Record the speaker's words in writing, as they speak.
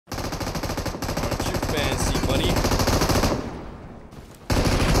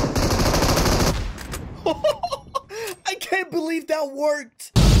can't believe that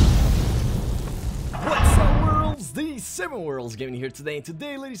worked! What's up, worlds? The 7 Worlds Gaming here today, and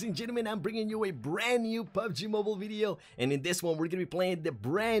today, ladies and gentlemen, I'm bringing you a brand new PUBG Mobile video, and in this one, we're gonna be playing the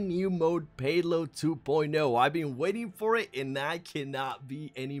brand new mode, Payload 2.0. I've been waiting for it, and I cannot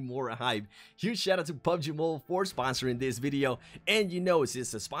be any more hyped. Huge shout out to PUBG Mobile for sponsoring this video, and you know, since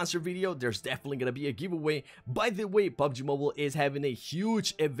it's a sponsored video, there's definitely gonna be a giveaway. By the way, PUBG Mobile is having a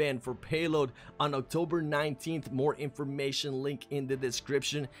huge event for Payload on October 19th. More information link in the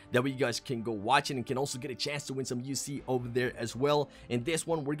description. That way you guys can go watch it and can also get a chance to win some UC over there as well. In this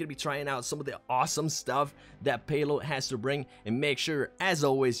one, we're gonna be trying out some of the awesome stuff that Payload has to bring, and make sure, as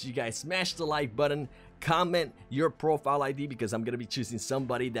always, you guys smash the like button, comment your profile ID, because I'm gonna be choosing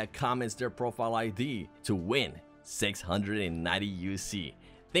somebody that comments their profile ID to win 690 UC.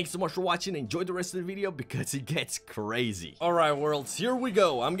 Thanks so much for watching. Enjoy the rest of the video because it gets crazy. Alright, worlds, here we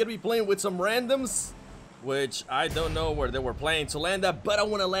go. I'm gonna be playing with some randoms, which I don't know where they were planning to land at, but I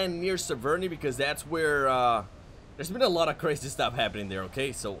want to land near Severny because that's where there's been a lot of crazy stuff happening there.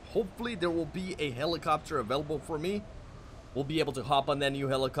 Okay, so hopefully there will be a helicopter available for me. We'll be able to hop on that new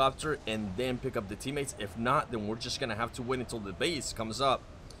helicopter and then pick up the teammates. If not, then we're just gonna have to wait until the base comes up,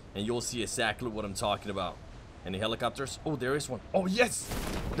 and you'll see exactly what I'm talking about. Any helicopters? Oh, there is one. Oh yes,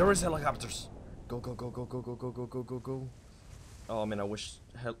 there is helicopters. Go go go go go go go go go go go. Oh man, I wish.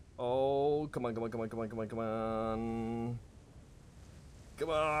 Oh, come on, come on, come on, come on, come on, come on. Come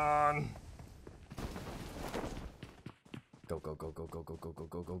on. Go, go, go, go, go, go, go, go,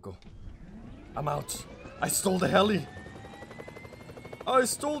 go, go, go. I'm out. I stole the heli. I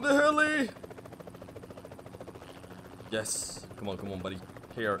stole the heli. Yes. Come on, buddy.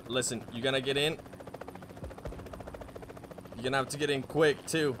 Here, listen, you're gonna get in. You're gonna have to get in quick,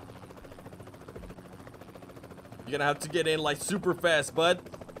 too. You're gonna have to get in like super fast, bud.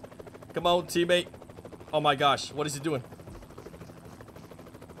 Come on, teammate. Oh my gosh, what is he doing?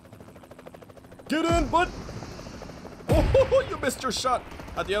 Get in, bud. Oh, you missed your shot.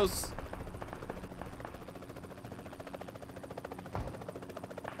 Adios.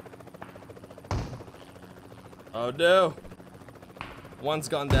 Oh no. One's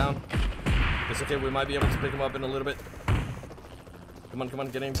gone down. It's okay, we might be able to pick him up in a little bit. Come on, come on,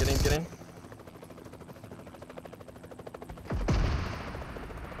 get in, get in, get in.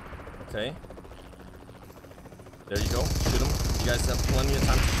 Okay. There you go. Shoot him. You guys have plenty of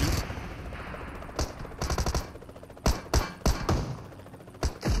time to shoot.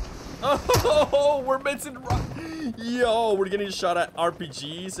 Oh, we're missing. Yo, we're getting shot at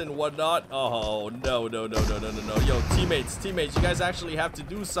RPGs and whatnot. Oh, no, no, no, no, no, no, no. Yo, teammates, you guys actually have to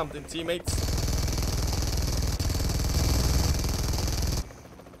do something, teammates.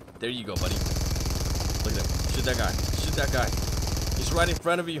 There you go, buddy. Look at him. Shoot that guy. Shoot that guy. He's right in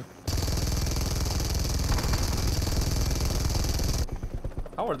front of you.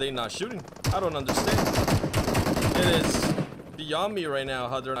 How are they not shooting? I don't understand. It is beyond me right now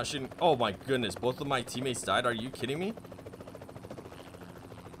how they're not shooting. Oh my goodness, both of my teammates died. Are you kidding me?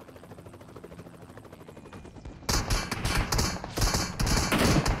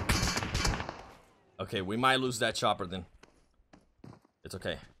 Okay, we might lose that chopper then. It's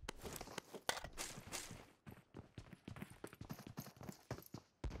okay.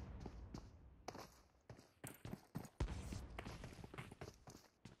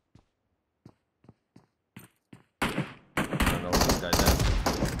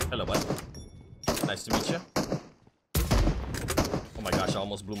 Hello, bud. Nice to meet you. Oh my gosh, I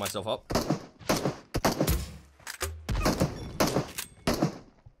almost blew myself up.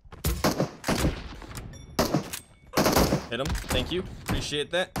 Hit him. Thank you. Appreciate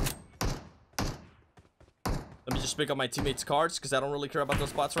that. Let me just pick up my teammates' cards because I don't really care about those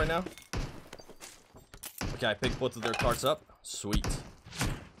spots right now. Okay, I picked both of their cards up. Sweet.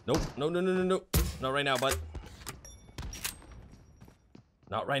 Nope. No, no, no, no, no. Not right now, bud.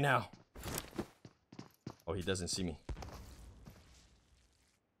 Not right now. Oh, he doesn't see me.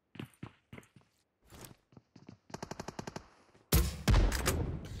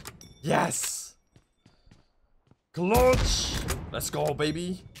 Yes! Clutch! Let's go,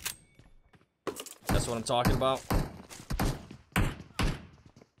 baby. That's what I'm talking about.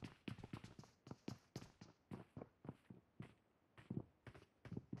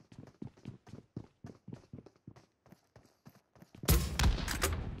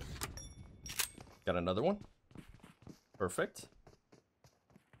 Got another one. Perfect.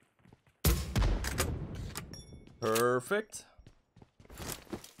 Perfect.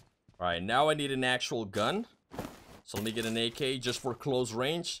 Alright, now I need an actual gun. So let me get an AK just for close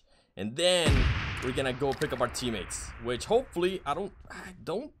range. And then we're gonna go pick up our teammates. Which hopefully, I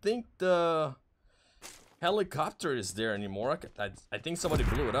don't think the helicopter is there anymore. I think somebody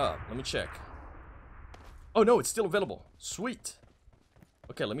blew it up. Let me check. Oh no, it's still available. Sweet.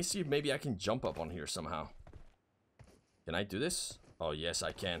 Okay, let me see if maybe I can jump up on here somehow. Can I do this? Oh yes,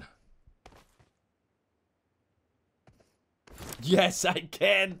 I can. Yes, I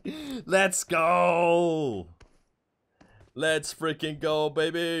can. Let's go. Let's freaking go,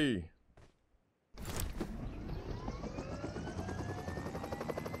 baby.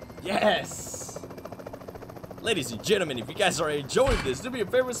 Yes. Ladies and gentlemen, if you guys are enjoying this, do me a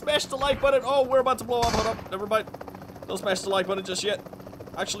favor, smash the like button. Oh, we're about to blow up. Hold up. Never mind. Don't smash the like button just yet.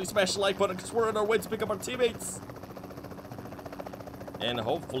 Actually, smash the like button because we're on our way to pick up our teammates. And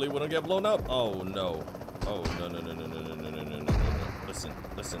hopefully we don't get blown up. Oh, no. Oh, no, no, no, no, no, no, no, no, no, no.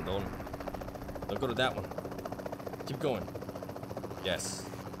 Listen, don't go to that one. Keep going. Yes.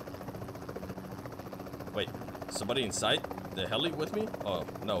 Wait, somebody inside the heli with me? Oh,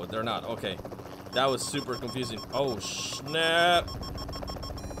 no, they're not. Okay. That was super confusing. Oh, snap.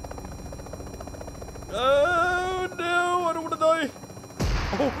 Oh, no, I don't want to die.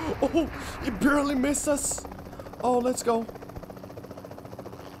 Oh, it barely missed us. Oh, let's go.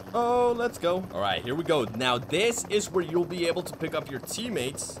 Oh, let's go. All right, here we go. Now, this is where you'll be able to pick up your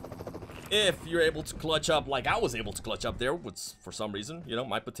teammates if you're able to clutch up like I was able to clutch up there, which for some reason, you know,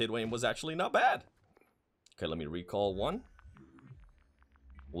 my potato aim was actually not bad. Okay, let me recall one.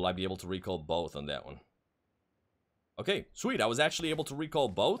 Will I be able to recall both on that one? Okay, sweet. I was actually able to recall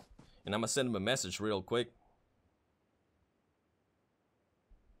both, and I'm gonna send them a message real quick.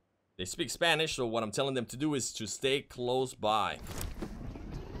 They speak Spanish, so what I'm telling them to do is to stay close by.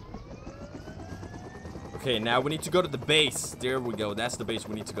 Okay, now we need to go to the base. There we go. That's the base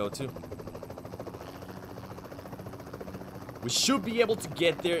we need to go to. We should be able to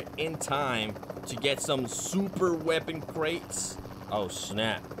get there in time to get some super weapon crates. Oh,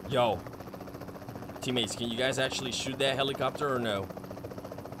 snap. Yo. Teammates, can you guys actually shoot that helicopter or no?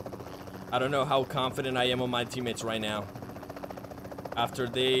 I don't know how confident I am on my teammates right now. After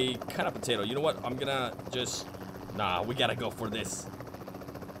they kind of potato. You know what? I'm gonna just... Nah, we gotta go for this.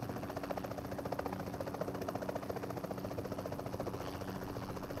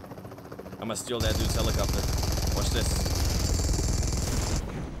 I'm gonna steal that dude's helicopter. Watch this.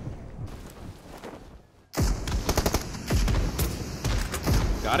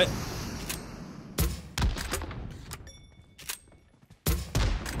 Got it.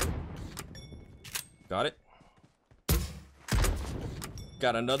 Got it.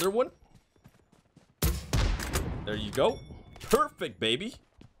 Got another one. There you go. Perfect, baby.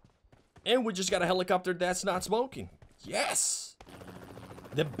 And we just got a helicopter that's not smoking. Yes.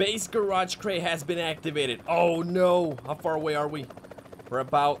 The base garage crate has been activated. Oh no. How far away are we? We're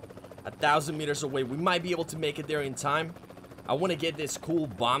about 1,000 meters away. We might be able to make it there in time. I want to get this cool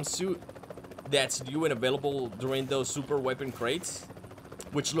bomb suit that's new and available during those super weapon crates,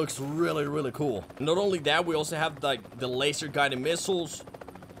 which looks really, really cool. Not only that, we also have like the laser guided missiles.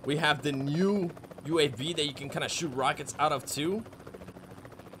 We have the new UAV that you can kind of shoot rockets out of too.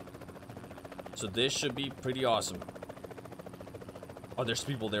 So this should be pretty awesome. Oh, there's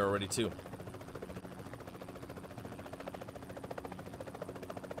people there already too.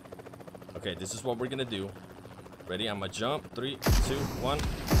 Okay, this is what we're gonna do. Ready? I'm gonna jump. 3, 2, 1.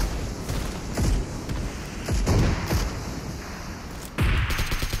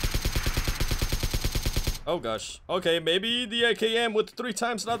 Oh gosh. Okay, maybe the AKM with 3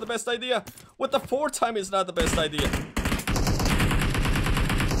 times not the best idea. With the 4 time is not the best idea.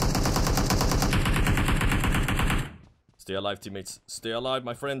 Stay alive, teammates. Stay alive,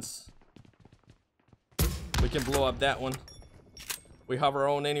 my friends. We can blow up that one. We have our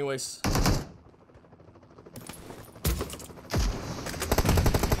own anyways.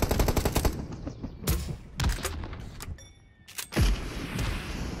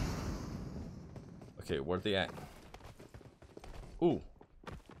 Okay, where they at? Ooh.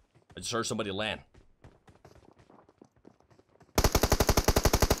 I just heard somebody land. I'll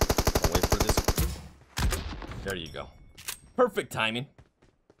wait for this. There you go. Perfect timing.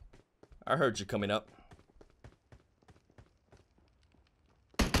 I heard you coming up.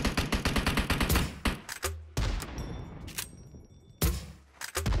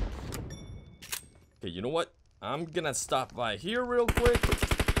 Okay, you know what? I'm gonna stop by here real quick.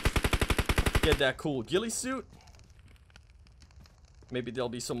 Get that cool ghillie suit. Maybe there'll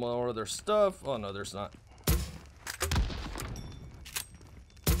be some more other stuff. Oh no, there's not.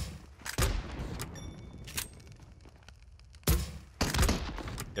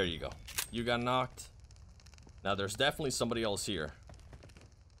 There you go. You got knocked. Now there's definitely somebody else here.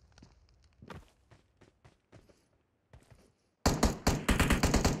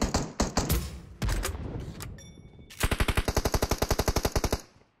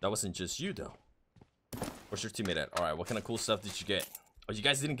 That wasn't just you, though. Where's your teammate at? Alright, what kind of cool stuff did you get? Oh, you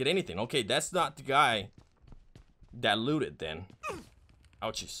guys didn't get anything. Okay, that's not the guy that looted, then.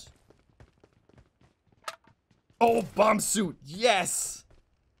 Ouchies. Oh, bomb suit. Yes!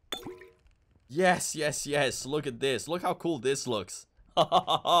 Yes, yes, yes. Look at this. Look how cool this looks.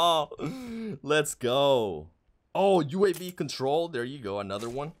 Let's go. Oh, UAV control. There you go. Another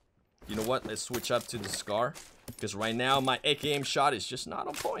one. You know what? Let's switch up to the SCAR. Because right now, my AKM shot is just not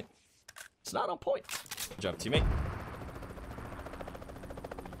on point. It's not on point. Good job, teammate.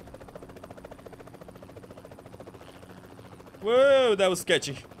 Whoa, that was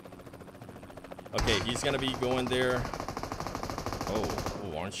sketchy. Okay, he's gonna be going there.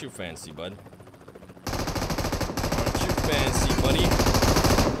 Oh, aren't you fancy, bud? Aren't you fancy, buddy?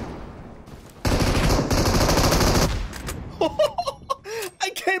 I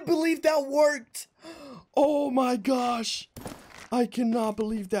can't believe that worked. Oh my gosh. I cannot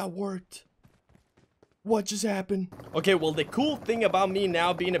believe that worked. What just happened? Okay, well, the cool thing about me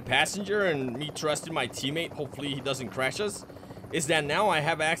now being a passenger and me trusting my teammate, hopefully he doesn't crash us, is that now I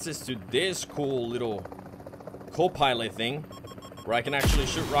have access to this cool little co-pilot thing where I can actually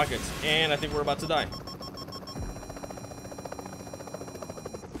shoot rockets. And I think we're about to die.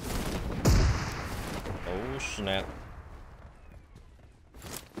 Oh, snap.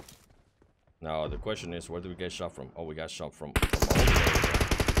 Now, the question is, where do we get shot from? Oh, we got shot from all the way over there.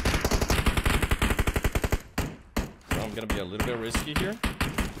 So I'm gonna be a little bit risky here.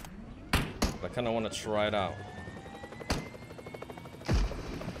 But I kind of want to try it out.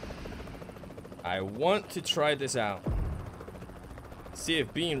 I want to try this out. See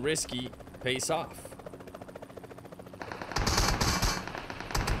if being risky pays off.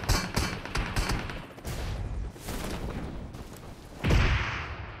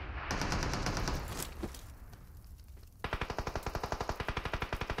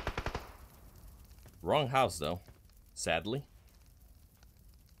 Wrong house, though. Sadly.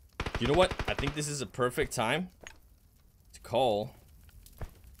 You know what? I think this is a perfect time to call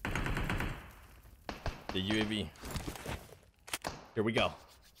the UAV. Here we go.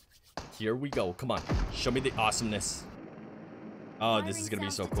 Here we go. Come on. Show me the awesomeness. Oh, this is gonna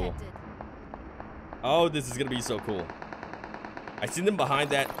be so cool. Oh, this is gonna be so cool. I seen them behind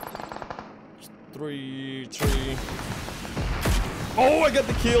that tree. Oh, I got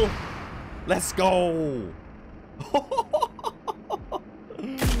the kill. Let's go.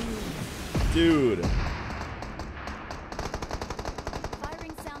 Dude.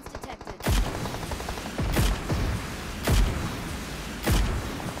 Firing sounds detected.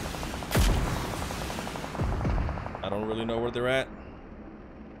 I don't really know where they're at.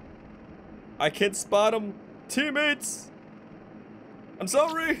 I can't spot them. Teammates. I'm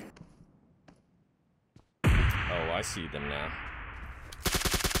sorry. Oh, I see them now.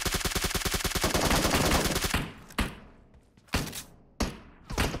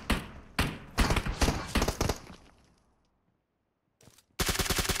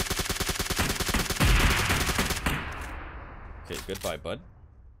 Okay, goodbye, bud.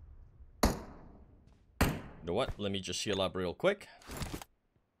 You know what? Let me just heal up real quick.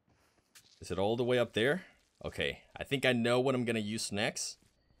 Is it all the way up there? Okay, I think I know what I'm gonna use next.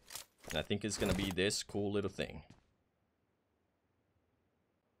 And I think it's gonna be this cool little thing.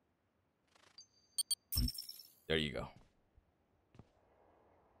 There you go.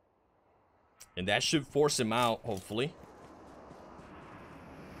 And that should force him out, hopefully.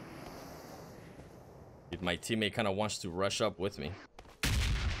 If my teammate kind of wants to rush up with me.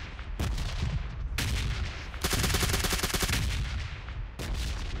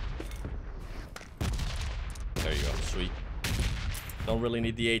 There you go, sweet. Don't really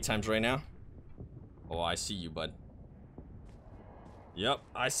need the 8 times right now. Oh, I see you, bud. Yep,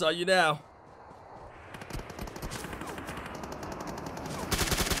 I saw you now.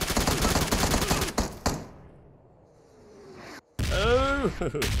 Oh!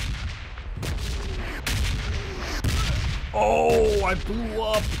 Oh, I blew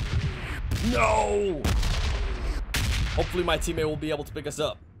up. No. Hopefully my teammate will be able to pick us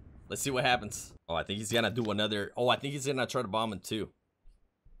up. Let's see what happens. Oh, I think he's gonna do another. Oh, I think he's gonna try to bomb him too.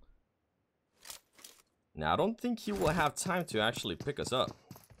 Now, I don't think he will have time to actually pick us up.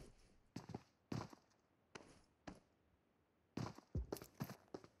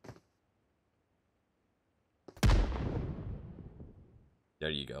 There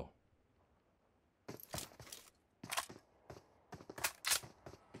you go.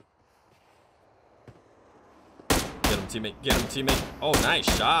 Get him, teammate. Get him, teammate. Oh, nice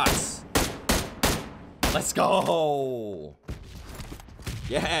shots. Let's go.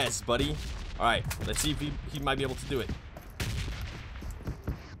 Yes, buddy. All right, let's see if he might be able to do it.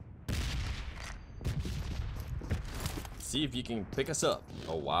 see if you can pick us up.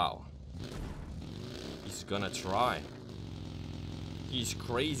 Oh, wow. He's gonna try. He's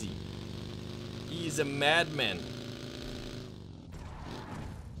crazy. He's a madman.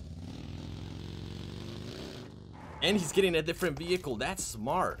 And he's getting a different vehicle. That's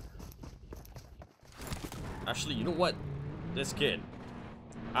smart. Actually, you know what? This kid,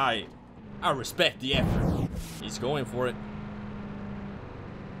 I respect the effort. He's going for it.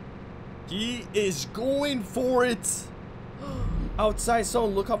 He is going for it. Outside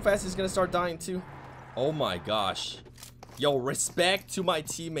zone. Look how fast he's gonna start dying too. Oh my gosh. Yo, respect to my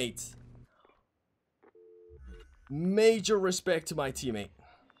teammates. Major respect to my teammate.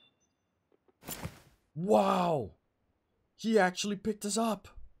 Wow. He actually picked us up.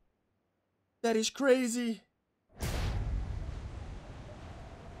 That is crazy.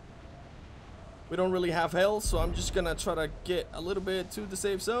 We don't really have health, so I'm just gonna try to get a little bit to the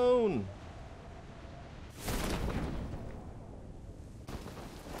safe zone.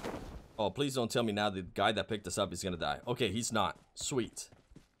 Oh, please don't tell me now the guy that picked us up is gonna die. Okay, he's not. Sweet.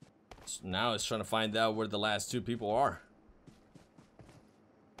 So now it's trying to find out where the last two people are.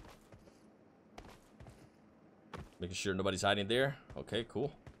 Making sure nobody's hiding there. Okay,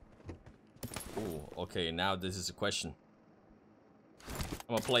 cool. Ooh, okay, now this is a question.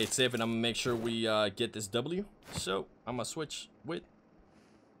 I'm gonna play it safe and I'm gonna make sure we get this W. So, I'm gonna switch with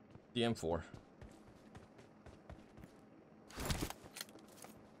the M4.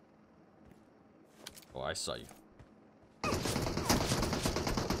 Oh, I saw you.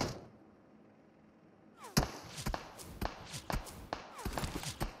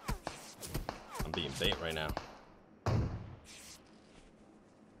 I'm being bait right now.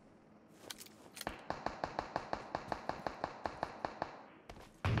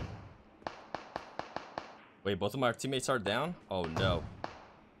 Wait, both of my teammates are down? Oh no.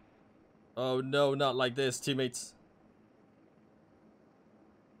 Oh no, not like this, teammates.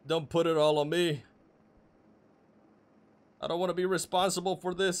 Don't put it all on me. I don't want to be responsible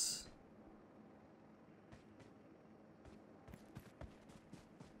for this.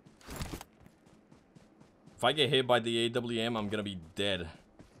 If I get hit by the AWM, I'm gonna be dead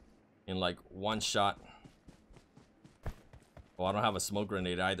in like one shot. Oh, I don't have a smoke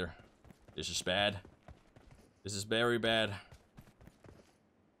grenade either. This is bad. This is very bad.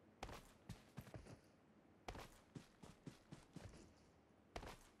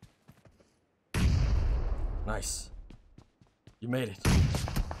 Nice. You made it.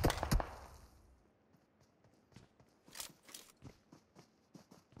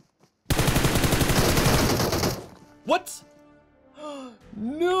 What?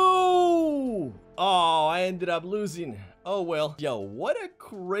 No! Oh, I ended up losing. Oh well. Yo, what a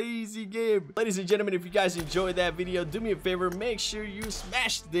crazy game. Ladies and gentlemen, if you guys enjoyed that video, do me a favor, make sure you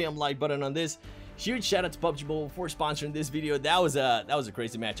smash the damn like button on this. Huge shout out to PUBG Mobile for sponsoring this video. That was a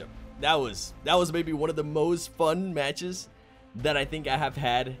crazy matchup. That was maybe one of the most fun matches that I think I have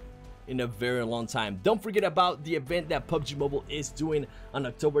had in a very long time. Don't forget about the event that PUBG Mobile is doing on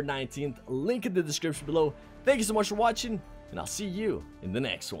October 19th. Link in the description below. Thank you so much for watching, and I'll see you in the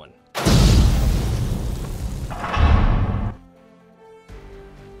next one.